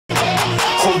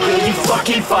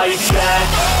fucking fight back.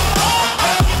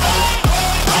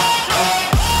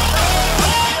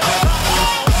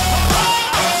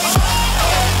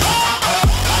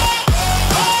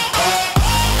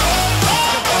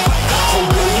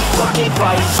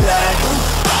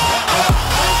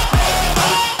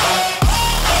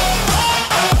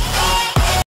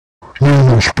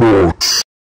 NinoSports.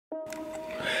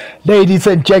 Ladies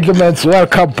and gentlemen,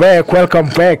 welcome back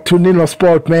to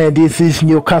NinoSports, man. This is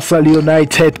Newcastle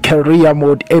United career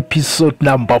mode episode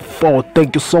number 4.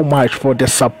 Thank you so much for the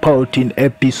support in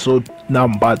episode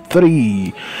number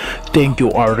 3. Thank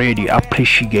you already,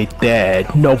 appreciate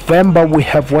that. November we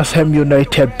have West Ham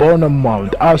United,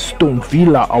 Bournemouth, Aston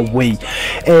Villa away,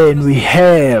 and we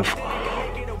have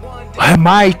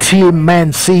my team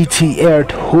Man City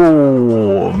at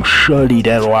home. Surely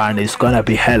that one is gonna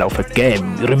be hell of a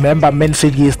game. Remember, Man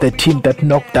City is the team that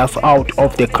knocked us out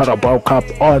of the Carabao Cup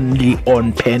only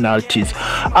on penalties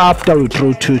after we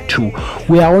drew 2-2.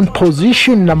 We are on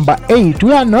position number 8.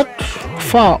 We are not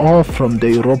far off from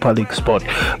the Europa League spot,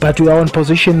 but we are on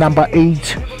position number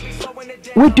 8.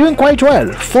 We're doing quite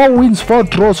well. 4 wins, 4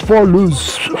 draws, 4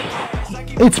 loses.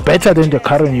 It's better than the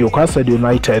current Newcastle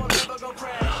United.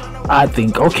 I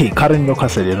think, okay, current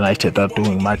Newcastle United are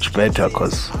doing much better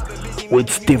because with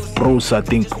Steve Bruce, I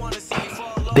think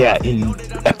they are in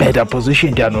a better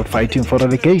position. They are not fighting for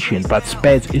relegation, but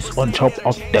Spurs is on top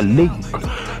of the league.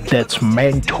 That's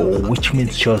mental, which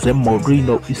means Jose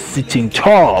Mourinho is sitting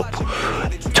top.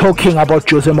 Talking about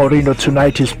Jose Mourinho,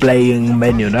 tonight is playing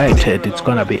Man United. It's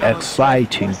gonna be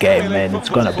exciting game, man. It's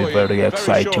gonna be very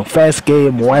exciting. First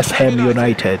game, West Ham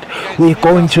United. We're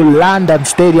going to London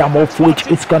Stadium, of which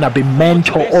it's gonna be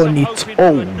mental on its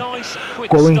own.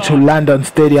 Going to London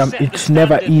Stadium, it's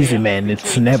never easy, man.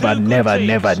 It's never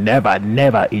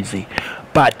easy.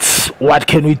 But what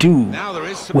can we do?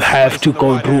 We have to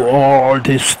go through all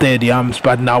these stadiums.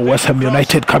 But now West Ham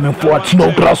United coming forward.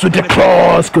 Snowgrass with the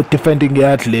cross. Good defending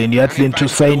Joelinton. Joelinton to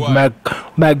Saint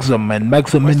Maximin.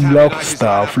 Maximin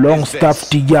Longstaff.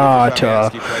 Diata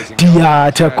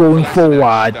going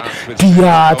forward. He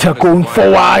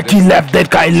left that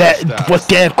guy for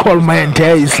dead. Coleman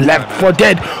there is left for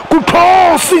dead. Good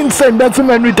cross in Saint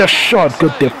Maximin with a shot.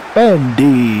 Good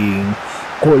defending.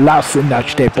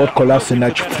 Kolasinac, they bought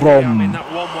Kolasinac from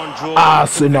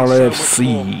Arsenal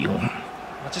FC.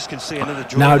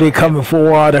 Now they're coming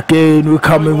forward again. We're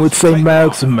coming with Saint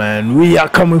Maximin. We are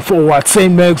coming forward.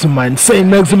 Saint Maximin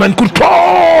could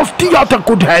cross. The other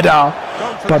good header,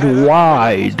 but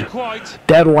wide.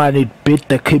 That one, it beat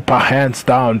the keeper hands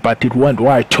down, but it went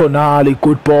wide. Tonali,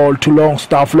 good ball to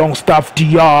Longstaff.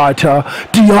 Diata,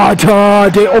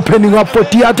 they're opening up for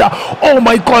Diata. Oh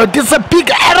my god, this is a big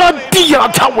error.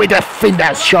 Diata with a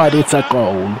finesse shot. It's a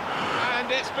goal.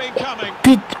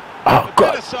 Oh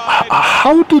god,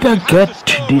 how did I get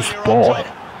to this boy?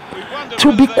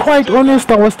 To be quite honest,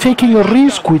 I was taking a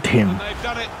risk with him.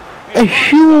 A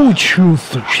huge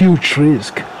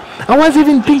risk. I was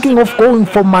even thinking of going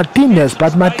for Martinez,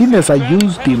 but Martinez, I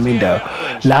used him in the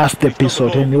last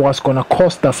episode and it was gonna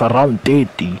cost us around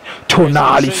 30.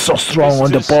 Tonali is so strong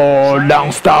on the ball.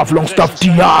 Longstaff,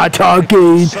 Diata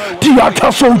again.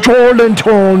 Diata, so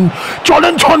Joelinton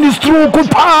is through, good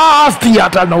pass.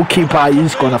 Diata, no keeper.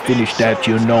 He's gonna finish that,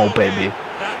 you know, baby.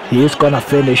 He's gonna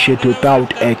finish it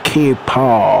without a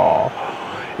keeper.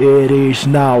 It is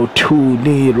now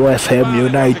 2-0. West Ham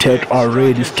United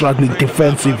already struggling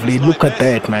defensively. Look at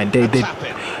that, man.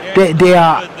 They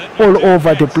are all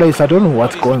over the place. I don't know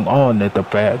what's going on at the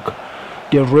back.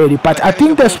 They're ready, but I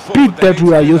think the speed that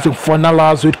we are using,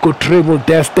 Fornallas with good dribble,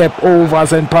 their step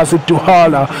overs and pass it to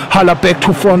Hala. Hala back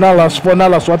to Fornallas,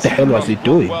 what the hell was he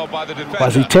doing?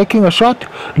 Was he taking a shot?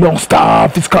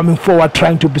 Longstaff is coming forward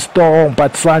trying to be strong,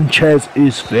 but Sanchez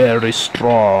is very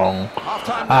strong.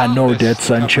 I know that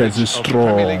Sanchez is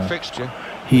strong.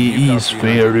 He is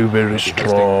very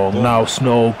strong. Now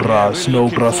Snowgrass,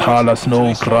 Hala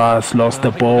lost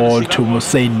the ball to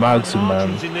Saint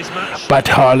Maximin. But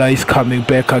Hala is coming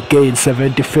back again,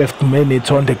 75th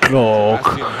minute on the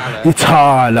clock. It's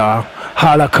Hala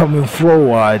coming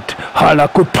forward. Hala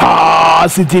could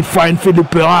pass. He did find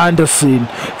Felipe Anderson.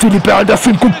 Felipe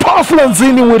Anderson could pass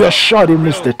Lanzini with a shot. He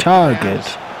missed the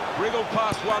target.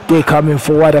 They're coming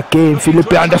forward again.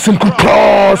 Felipe Anderson could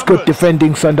cross. Good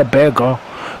defending, Sanderberger.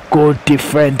 Good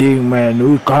defending, man.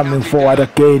 We're coming forward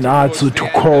again. Atsu to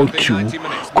Kokchu.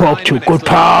 Good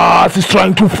pass. He's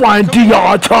trying to find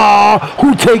Diata,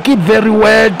 who take it very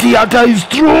well. Diata is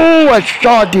through. A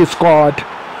shot he scored.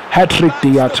 Hat-trick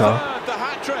Diata.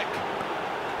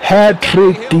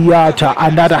 Hat-trick Diata.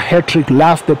 Another hat-trick.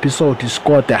 Last episode he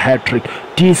scored a hat-trick.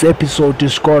 This episode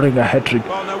is scoring a hat-trick.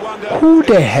 Who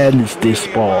the hell is this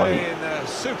boy?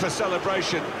 Super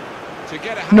celebration.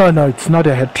 No, it's not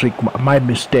a hat-trick. My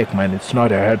mistake, man. It's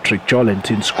not a hat-trick.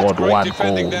 Joelinton scored 1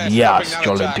 goal. Yes,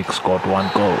 Joelinton scored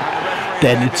 1 goal.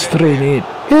 Then it's 3-0.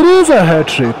 It is a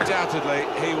hat-trick.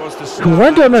 He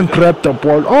went on and grabbed the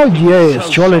ball. Oh yes,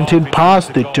 Joelinton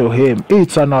passed it to him.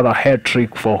 It's another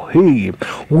hat-trick for him.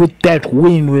 With that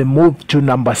win, we move to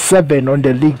number 7 on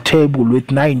the league table with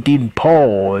 19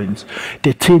 points.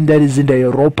 The team that is in the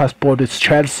Europa spot is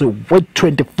Chelsea with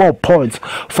 24 points.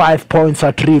 5 points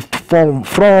adrift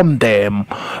from them.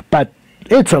 But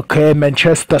it's okay.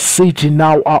 Manchester City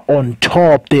now are on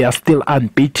top. They are still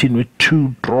unbeaten with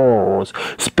 2 draws.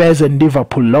 Spurs and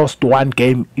Liverpool lost 1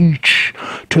 game each.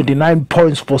 29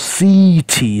 points for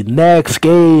City. Next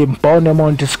game,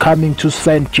 Bournemouth is coming to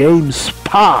St. James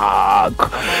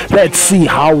Park. Let's see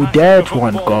how that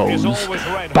one goes.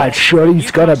 But surely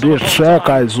it's gonna be a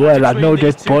striker as well. I know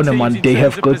that Bournemouth, they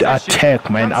have good attack,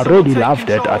 man. I really love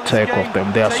that attack of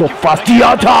them. They are so fast.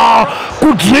 Diata!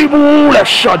 Good dribble! A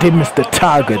shot, he missed the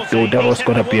target though. That was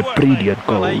gonna be a brilliant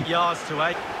goal.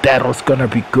 That was gonna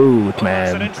be good,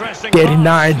 man.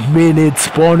 39 minutes,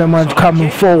 Bournemouth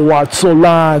coming forward.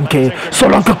 Solanke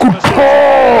could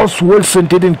cross. Wilson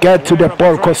didn't get to the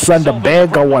ball because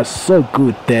Sanderberger was so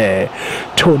good there.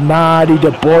 Tonali,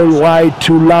 the ball wide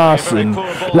to Larsen.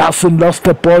 Larsen lost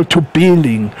the ball to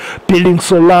Billing. Billing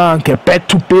Solanke, back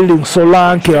to Billing.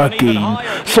 Solanke again.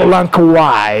 Solanke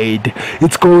wide.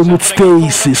 It's going with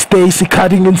Stacey. Stacey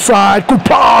cutting inside. Good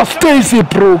pass. Stacey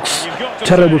Brooks.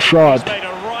 Terrible shot.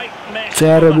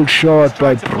 Terrible shot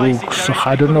by Brooks.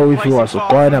 I don't know if he was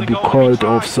gonna be called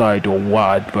offside or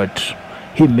what, but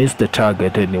he missed the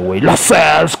target anyway.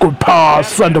 Lascelles, good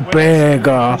pass.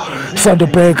 Sanderberger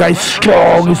is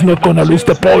strong. He's not gonna lose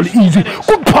the ball easy.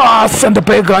 Good pass.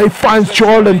 Sanderberger, he finds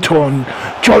Joelinton.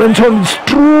 Joelinton is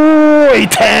through.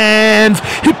 It hands.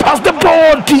 He passed the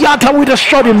ball. Diata with a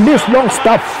shot. He missed. Long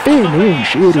stuff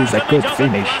finish. It is a good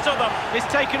finish.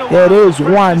 It is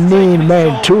 1-0,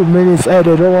 man. 2 minutes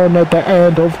added on at the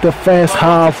end of the first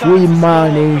half. We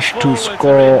managed to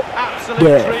score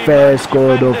the first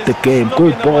goal of the game.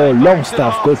 Good ball, long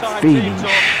stuff, good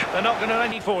finish.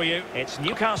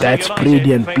 That's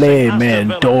brilliant play,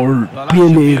 man.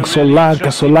 Billing,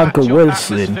 Solanke,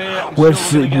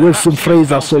 Wilson,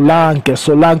 Fraser,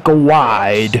 Solanke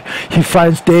wide. He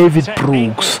finds David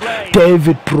Brooks,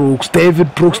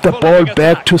 the ball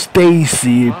back to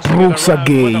Stacey. Brooks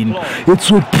again. It's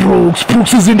with Brooks.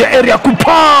 Brooks is in the area. Good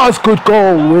pass, good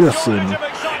goal, Wilson.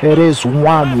 It is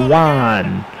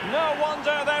 1-1.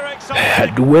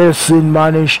 And Wilson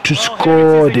managed to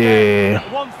score there.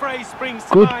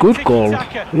 Good goal.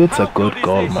 It's a good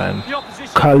goal, man.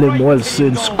 Callum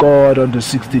Wilson scored on the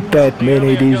 63rd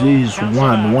minute. It is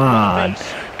 1-1.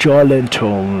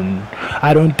 Joelinton.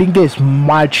 I don't think there's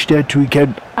much that we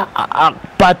can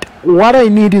but what I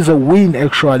need is a win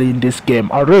actually in this game.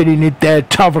 I really need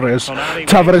that. Tavares,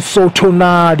 so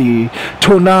Tonali,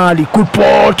 good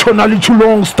ball. Tonali to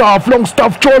long stuff.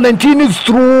 Joelinton is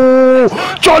through.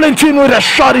 Joelinton with a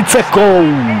shot. It's a goal.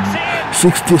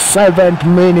 67th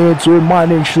minutes, we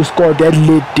managed to score. That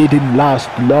lead didn't last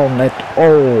long at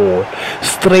all.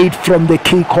 Straight from the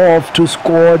kickoff to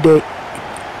score the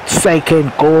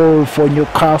second goal for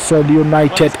Newcastle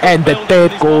United and the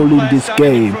third goal in this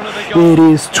game. It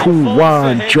is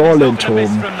 2-1.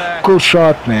 Joelinton, good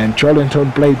shot, man.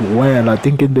 Joelinton played well. I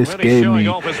think in this game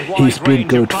he's been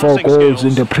good. 4 goals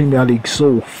in the Premier League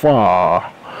so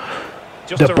far.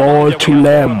 The ball to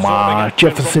Lemma.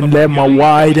 Jefferson Lemma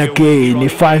wide again. He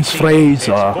finds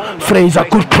Fraser.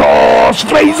 Good cross.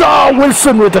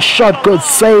 Wilson with a shot. Good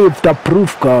save. The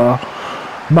Prufka.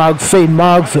 Saint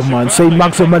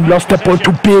Maximan lost the ball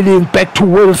to Billing. Back to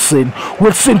Wilson.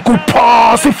 Good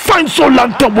pass. He finds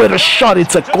Solanta with a shot.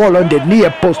 It's a goal on the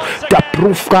near post. The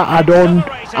Prufka, I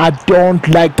don't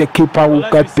like the keeper who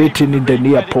got beaten in the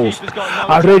near post.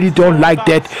 I really don't like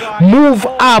that. Move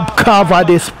up, cover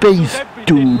the space,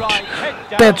 dude.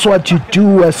 That's what you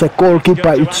do as a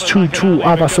goalkeeper. It's 2-2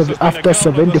 after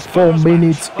 74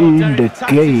 minutes in the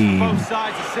game.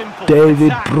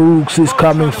 David Brooks is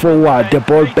coming forward. The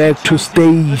ball back to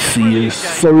Stacey.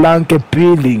 Solanke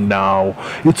Billing now.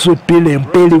 It's with Billing.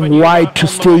 Billing wide to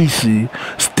Stacey.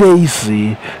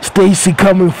 Stacey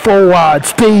coming forward.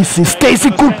 Stacey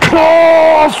good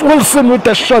cross. Wilson with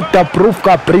the shot. The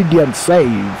Brufka brilliant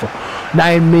save.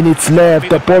 9 minutes left.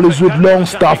 The ball is with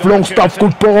Longstaff.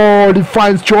 Good ball. He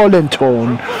finds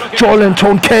Joelinton.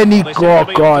 Can he go? Oh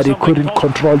God, he couldn't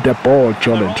control the ball.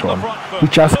 Joelinton. We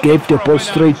just gave the ball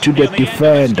straight to the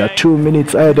defender. 2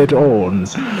 minutes added on.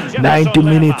 90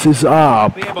 minutes is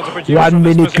up. 1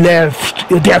 minute left.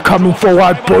 They're coming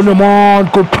forward.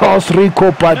 Bonomon. Good cross,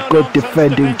 Rico, but good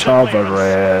defending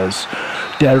Tavares.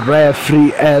 The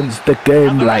referee ends the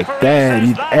game like that.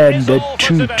 It ended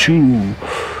 2-2.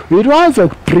 It was a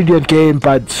brilliant game,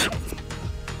 but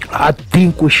I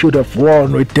think we should have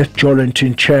won with that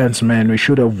Joelinton chance, man. We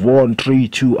should have won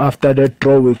 3-2. After that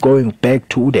draw, we're going back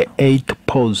to the 8th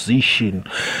position.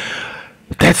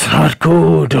 That's not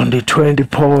good. Only 20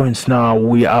 points now.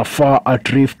 We are far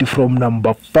adrift from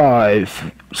number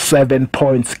 5. 7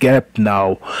 points gap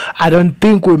now. I don't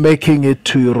think we're making it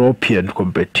to European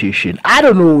competition. I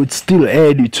don't know. It's still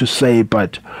early to say,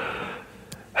 but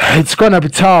it's gonna be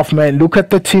tough, man. Look at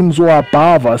the teams who are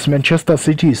above us. Manchester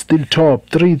City is still top.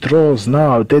 3 draws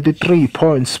now. 33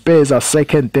 points. Spurs are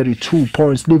second, 32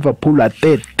 points. Liverpool are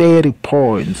third, 30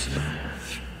 points.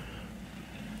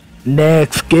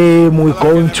 Next game, we're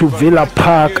going to Villa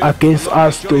Park against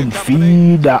Aston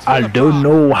Villa. I don't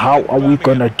know how are we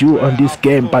gonna do on this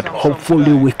game, but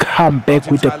hopefully we come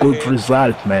back with a good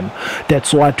result, man.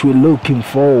 That's what we're looking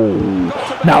for.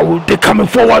 Now they're coming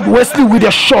forward. Wesley with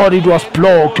a shot. It was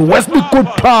blocked. Wesley, good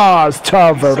pass.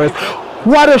 Tavares.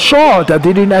 What a shot. I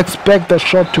didn't expect the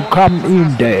shot to come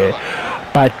in there.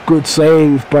 But good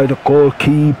save by the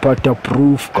goalkeeper,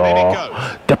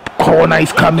 Dabrowska. The corner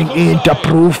is coming in,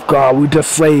 Dabrowska with the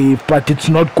save, but it's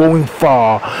not going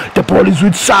far. The ball is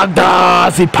with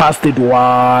Sagdas. He passed it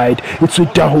wide. It's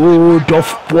with the hood of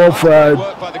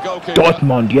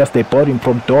Dortmund. Yes, they bought him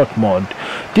from Dortmund.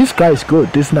 This guy is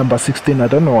good. This number 16, I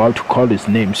don't know how to call his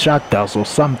name. Sagdas or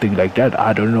something like that.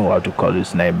 I don't know how to call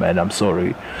his name, man. I'm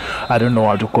sorry. I don't know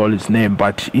how to call his name,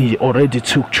 but he already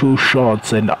took 2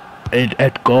 shots and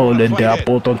at goal, and they are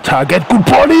both on target. Good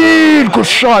ball in, good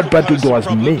shot, but it was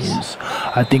missed.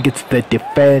 I think it's the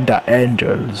defender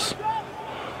Angels.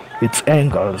 It's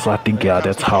Angels, I think. Yeah,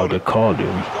 that's how they call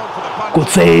him. Good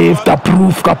save,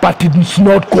 Dabrowska, but it's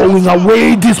not going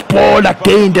away. This ball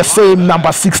again, the same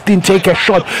number 16 take a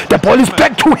shot. The ball is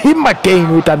back to him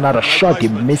again with another shot. He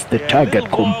missed the target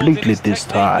completely this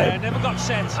time.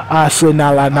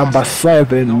 Arsenal are number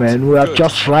 7, man. We are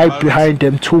just right behind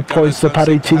them, 2 points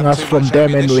separating us from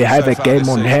them, and we have a game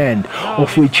on hand,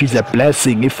 of which is a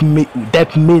blessing.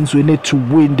 That means we need to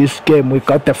win this game. We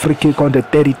got the free kick on the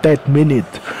 33rd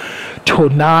minute.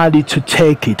 Tonali to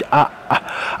take it.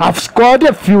 I've scored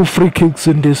a few free kicks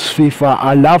in this FIFA.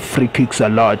 I love free kicks a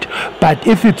lot, but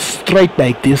if it's straight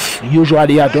like this,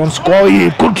 usually I don't score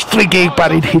it. Good free kick,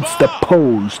 but it hits the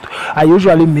post. I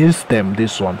usually miss them.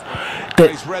 This one,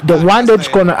 the one that's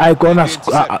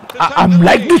I'm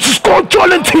like, this is called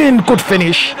Joelinton. Good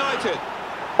finish.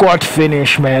 Good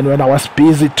finish, man. When I was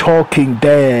busy talking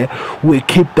there, we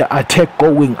keep the attack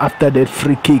going after that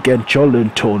free kick, and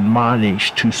Joelinton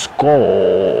managed to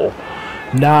score.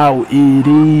 Now it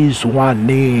is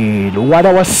 1-0. What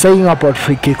I was saying about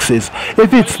free kicks is,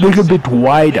 if it's a little bit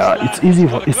wider, it's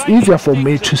easier for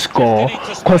me to score,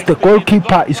 because the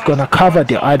goalkeeper is gonna cover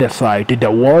the other side. The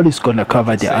wall is gonna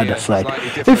cover the other side.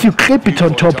 If you clip it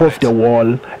on top of the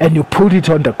wall and you put it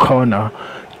on the corner,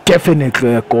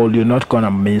 definitely a goal. You're not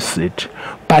gonna miss it.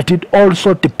 But it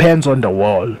also depends on the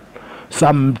wall.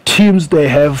 Some teams, they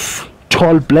have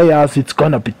tall players. It's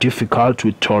gonna be difficult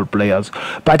with tall players,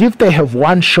 but if they have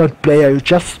one short player, you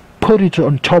just put it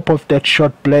on top of that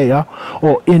short player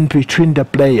or in between the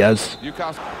players.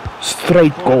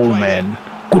 Straight goal, man.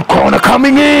 Good corner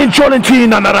coming in.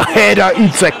 Joelinton, another header.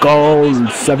 It's a goal.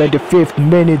 75th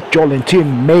minute.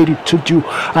 Joelinton made it to do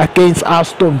against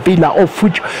Aston Villa, of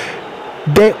which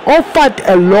they offered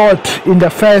a lot in the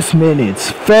first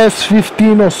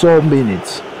 15 or so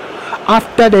minutes.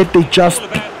 After that, they just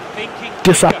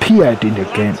disappeared in the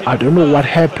game. I don't know what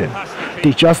happened.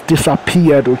 They just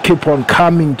disappeared. We keep on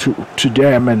coming to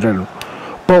them, and then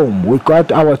boom, we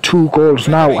got our 2 goals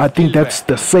now. I think that's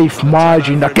the safe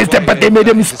margin against them, but they made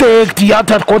a mistake. The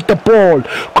other got the ball.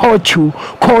 Kochu,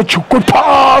 good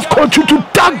pass. Kochu to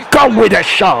Daka with a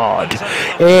shot.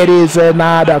 It is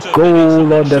another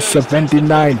goal on the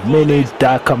 79th minute.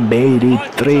 Daka made it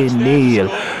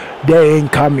 3-0. They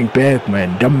ain't coming back,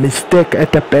 man. The mistake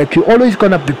at the back, you're always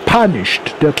gonna be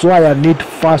punished. That's why I need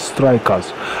fast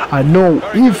strikers. I know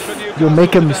if you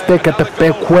make a mistake at the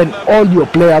back when all your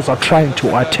players are trying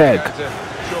to attack,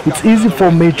 it's easy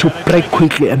for me to break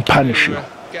quickly and punish you.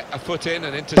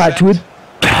 But with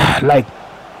like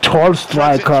tall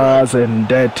strikers and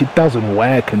that. It doesn't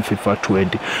work in FIFA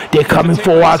 20. They're coming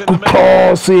forward, good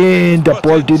crossing. The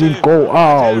ball didn't go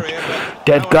out.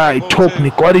 That guy took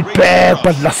me, got it back,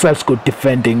 but Lascelles good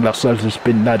defending. Lascelles has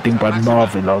been nothing but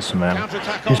marvelous, man.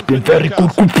 He's been very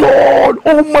good. Good ball.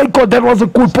 Oh my God, that was a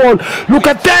good ball. Look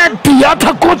at that.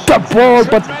 Diata got the ball,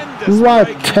 but what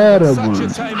terrible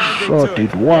shot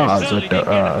it was at the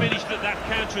end.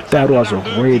 That was a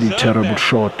really terrible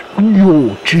shot.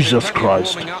 Yo, Jesus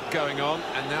Christ.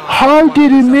 How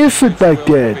did he miss it like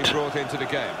that?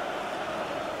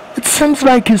 It seems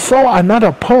like he saw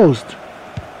another post.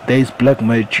 There is black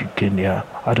magic in here.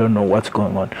 I don't know what's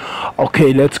going on.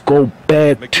 Okay, let's go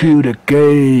back to the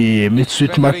game. It's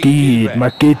with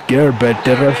Magid Gerbert.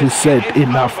 The referee said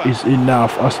enough is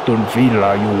enough. Aston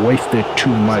Villa, you wasted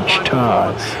too much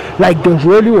time. Like, they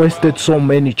really wasted so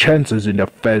many chances in the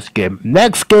first game.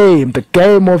 Next game, the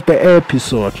game of the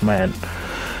episode, man.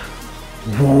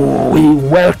 We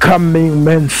welcoming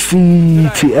Man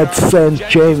City at St.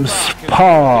 James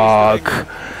Park.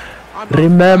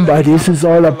 Remember, this is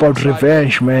all about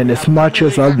revenge, man. As much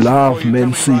as I love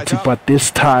Man City, but this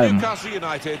time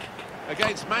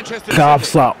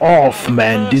gloves are off,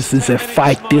 man. This is a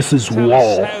fight. This is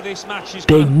war.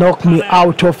 They knocked me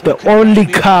out of the only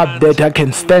cup that I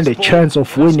can stand a chance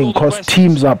of winning, because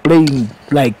teams are playing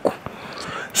like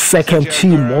second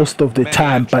team most of the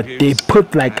time, but they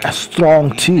put like a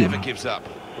strong team.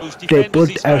 They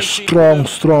put a strong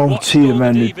team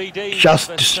and it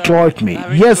just destroyed me.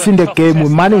 Yes, in the game we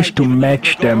managed to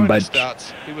match them, but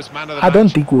I don't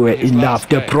think we were enough.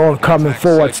 De Bruyne coming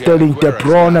forward, Sterling, De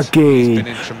Bruyne again.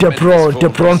 De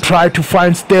Bruyne tried to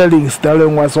find Sterling.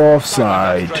 Sterling was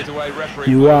offside.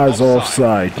 He was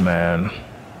offside, man.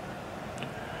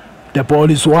 The ball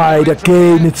is wide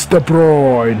again. It's De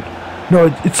Bruyne. No,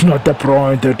 it's not De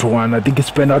Bruyne, that one. I think it's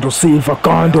Bernardo Silva.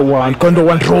 Gondowan,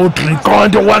 Rodri.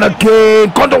 Gondowan again.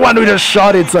 Gondowan with a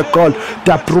shot. It's a goal.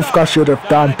 Dabrowska should have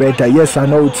done better. Yes, I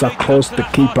know it's across the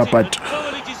keeper, but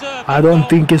I don't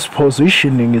think his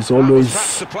positioning is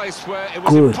always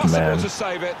good, man.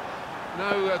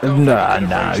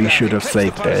 Nah, he should have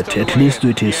saved that. At least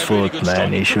with his foot,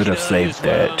 man, he should have saved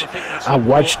that. I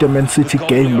watched the Man City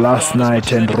game last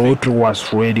night and Rodri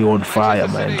was really on fire,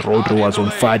 man. Rodri was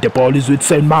on fire. The ball is with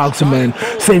St. Maximin.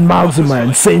 They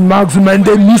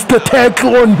missed the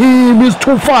tackle on him. He's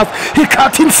too fast. He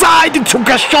cut inside. He took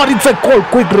a shot. It's a goal.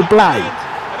 Quick reply.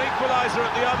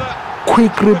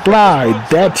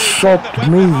 That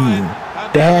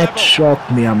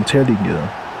shocked me, I'm telling you.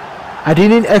 I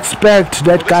didn't expect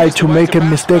that guy to make a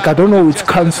mistake. I don't know, it's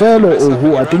Cancelo or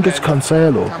who. I think it's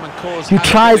Cancelo. He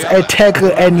tries a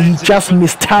tackle and he just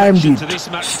mistimed it.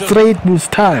 Straight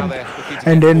mistimed.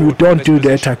 And then we don't do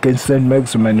that against St.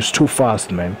 Maximin. It's too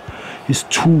fast, man. He's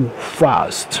too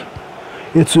fast.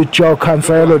 It's with Joe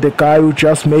Cancelo, the guy who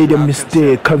just made a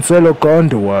mistake. Cancelo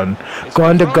Gondowan.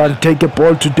 Gondowan take a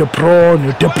ball to De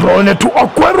Bruyne. De Bruyne to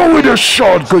Aguero with a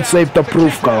shot. Good save,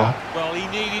 Dabrowska.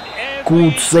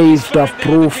 Good save,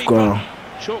 Dabrowska.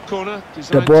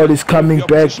 The ball is coming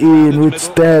back in with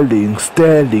Sterling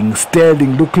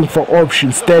looking for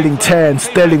options. Sterling turns.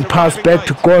 Sterling pass back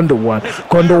to Gondowan.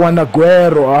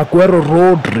 Aguero,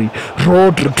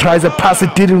 Rodri tries a pass,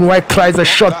 it didn't work. Tries a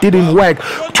shot, didn't work.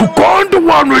 To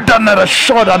Gondowan with another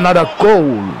shot, another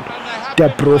goal.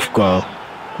 Dabrowska,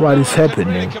 what is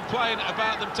happening?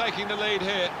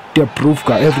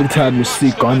 Dabrowska, every time you see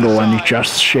Gondowan, he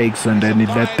just shakes and then he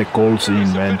let the goals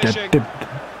in, man.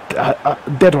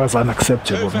 That was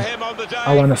unacceptable.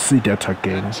 I want to see that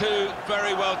again.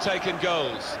 Very well taken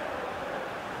goals.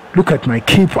 Look at my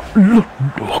keeper. Look,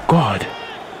 oh God.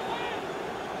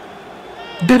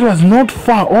 That was not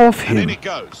far off him.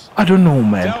 I don't know,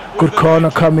 man. Good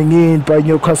corner coming in by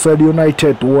Newcastle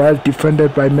United. Well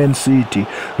defended by Man City.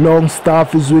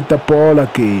 Longstaff is with the ball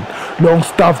again.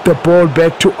 Longstaff the ball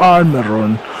back to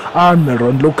Almiron.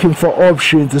 Almiron looking for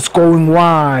options. It's going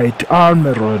wide.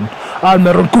 Almiron,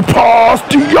 good pass.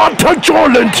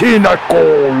 Joelinton, a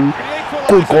goal.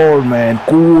 Good goal, man.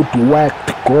 Good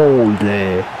whacked goal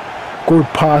there. Good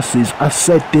passes. I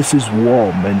said this is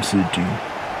war, Man City.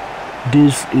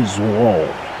 This is war.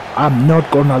 I'm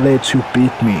not gonna let you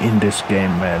beat me in this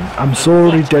game, man. I'm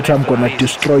sorry that I'm gonna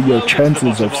destroy your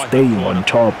chances of staying on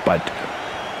top, but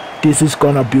this is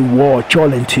gonna be war.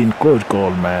 Joelinton, good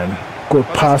goal, man. Good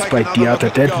pass by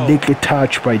Diatta. That little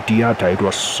touch by Diatta, it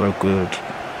was so good.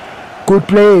 Good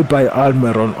play by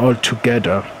Almiron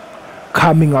altogether.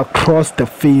 Coming across the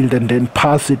field and then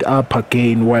pass it up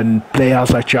again when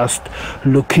players are just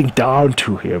looking down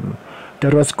to him.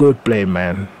 That was good play,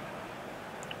 man.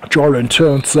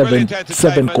 Joelinton,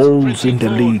 seven goals in the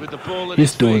league.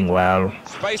 He's doing well.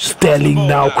 Sterling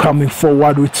now coming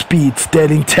forward with speed.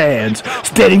 Sterling turns.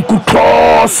 Sterling good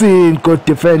crossing. Good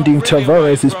defending.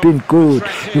 Tavares has been good.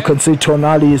 You can see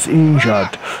Tonali is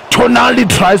injured. Tonali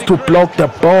tries to block the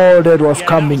ball that was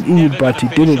coming in, but he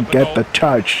didn't get the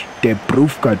touch. De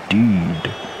Bruyne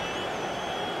did.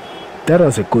 That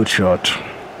was a good shot.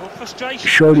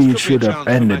 Surely it should have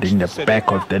ended in the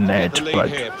back of the net,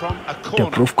 but De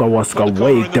Bruyne was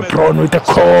away. De Bruyne with the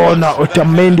corner.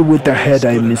 Otamendi with the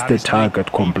header. He missed the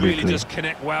target completely.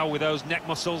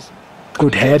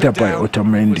 Good header by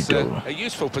Otamendi though.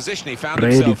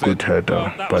 Really good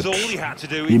header, but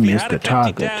he missed the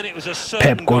target.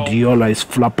 Pep Guardiola is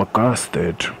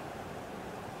flabbergasted.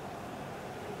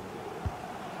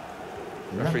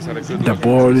 The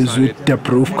ball is with De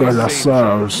Bruyne.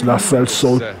 Lascelles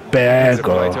so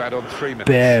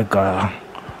beggar.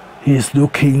 He's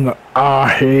looking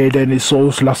ahead and he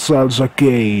shows Lascelles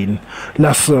again.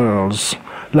 Lascelles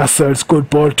good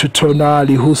ball to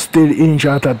Tonali, who's still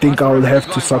injured. I think I will have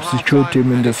to substitute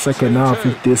him in the second half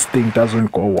if this thing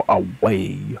doesn't go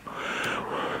away.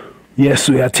 Yes,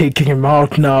 we are taking him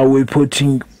out now. We're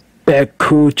putting back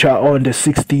Kucha on the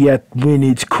 60th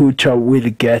minute. Kucha will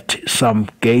get some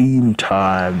game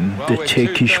time. The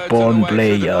Turkish-born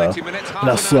player.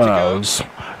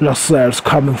 Lascelles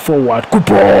coming forward. Good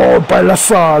ball by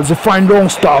Lascelles. They find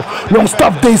Longstaff.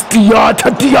 Longstaff, there's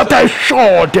Diatta. Diatta is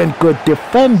short and good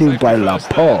defending by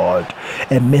Laporte.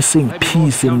 A missing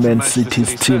piece in Man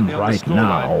City's team right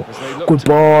now. Good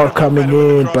ball coming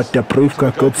in, but De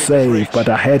Bruyne good save. But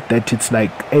I heard that it's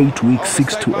like 8 weeks,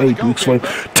 6 to 8 weeks for him.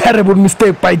 Terrible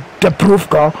mistake by De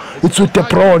Bruyne. It's with De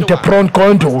Bruyne. De Bruyne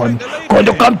Gundogan.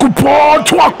 Gundogan, good ball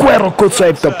to Aguero. Good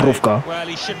save, De Bruyne.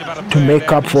 To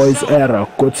make up for his error.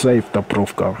 Good save, De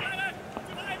Bruyne.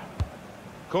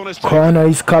 Corner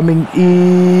is coming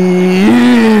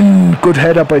in. Good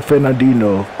header by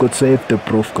Fernandinho. Good save, De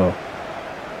Bruyne.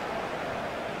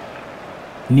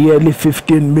 Nearly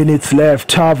 15 minutes left.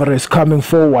 Tavares coming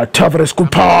forward. Tavares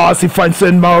could pass. He finds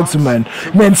St. Maximin.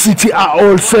 Man City are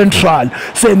all central.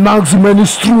 St. Maximin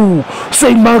is through.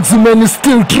 St. Maximin is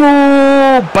still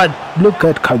through. But look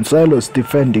at Cancelo's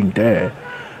defending there.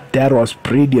 That was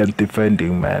brilliant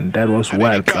defending, man. That was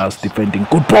world-class defending.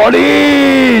 Good ball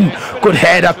in. Good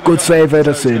header. Good save,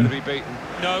 Ederson.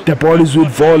 The ball is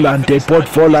with Volland. They bought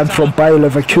Volland from Bayer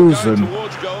Leverkusen.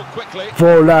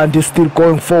 Volland is still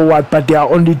going forward, but there are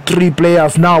only 3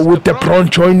 players now with De Bruyne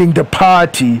joining the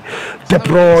party. De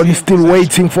Bruyne is still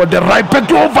waiting for the right back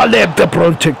to overlap. De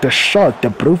Bruyne take the shot. De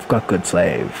Bruyne could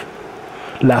save.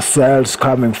 Lascelles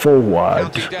coming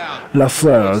forward.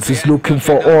 Lascelles is looking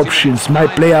for options. My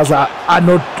players are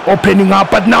not opening up,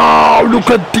 but now look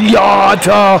at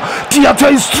Diatta.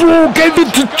 Diatta is through. Gave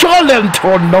it to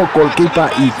Joelinton. No goalkeeper.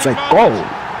 It's a goal.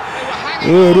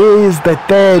 It is the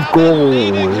third goal.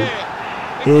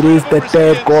 It is the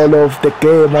third goal of the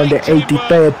game on the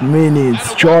 83rd minute.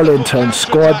 Joelinton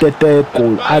scored the third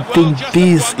goal. I think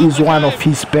this is one of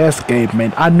his best games,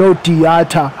 man. I know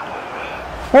Diatta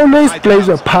always plays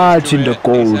a part in the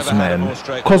goals, man.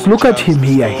 Because look at him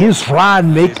here. His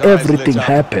run make everything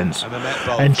happens.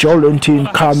 And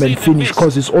Joelinton come and finish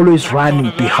because he's always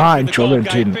running behind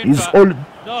Joelinton.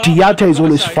 Diatta is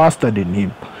always faster than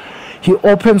him. He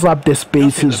opens up the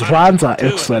space. His runs are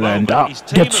excellent.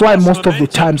 That's why most of the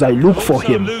times I look for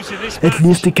him. At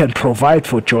least he can provide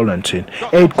for Joelinton.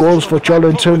 8 goals for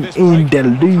Joelinton in the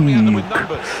league.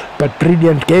 But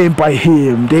brilliant game by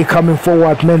him. They coming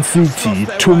forward, Man City.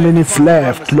 2 minutes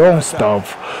left.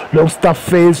 Longstaff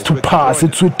fails to pass.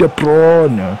 It's with De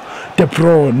Bruyne. De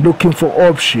Bruyne looking for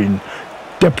option.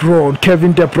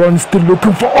 Kevin De Bruyne is still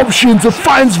looking for options. He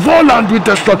finds Volland with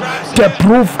the shot. De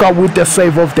Bruyne with the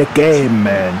save of the game,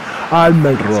 man.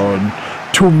 Almiron.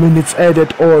 2 minutes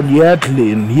added on.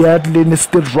 Yedlin is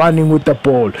still running with the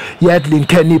ball. Yedlin,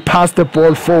 can he pass the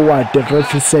ball forward? The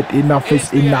referee said enough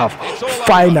is enough.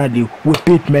 Finally, we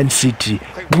beat Man City.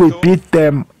 We beat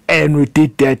them, and we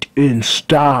did that in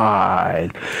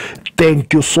style.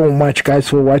 Thank you so much, guys,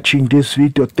 for watching this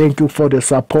video. Thank you for the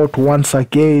support once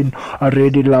again. I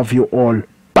really love you all.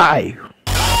 Bye.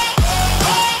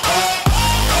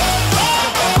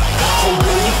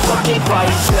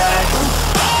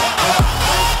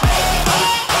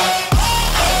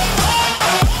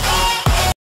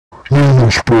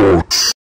 NinoSports.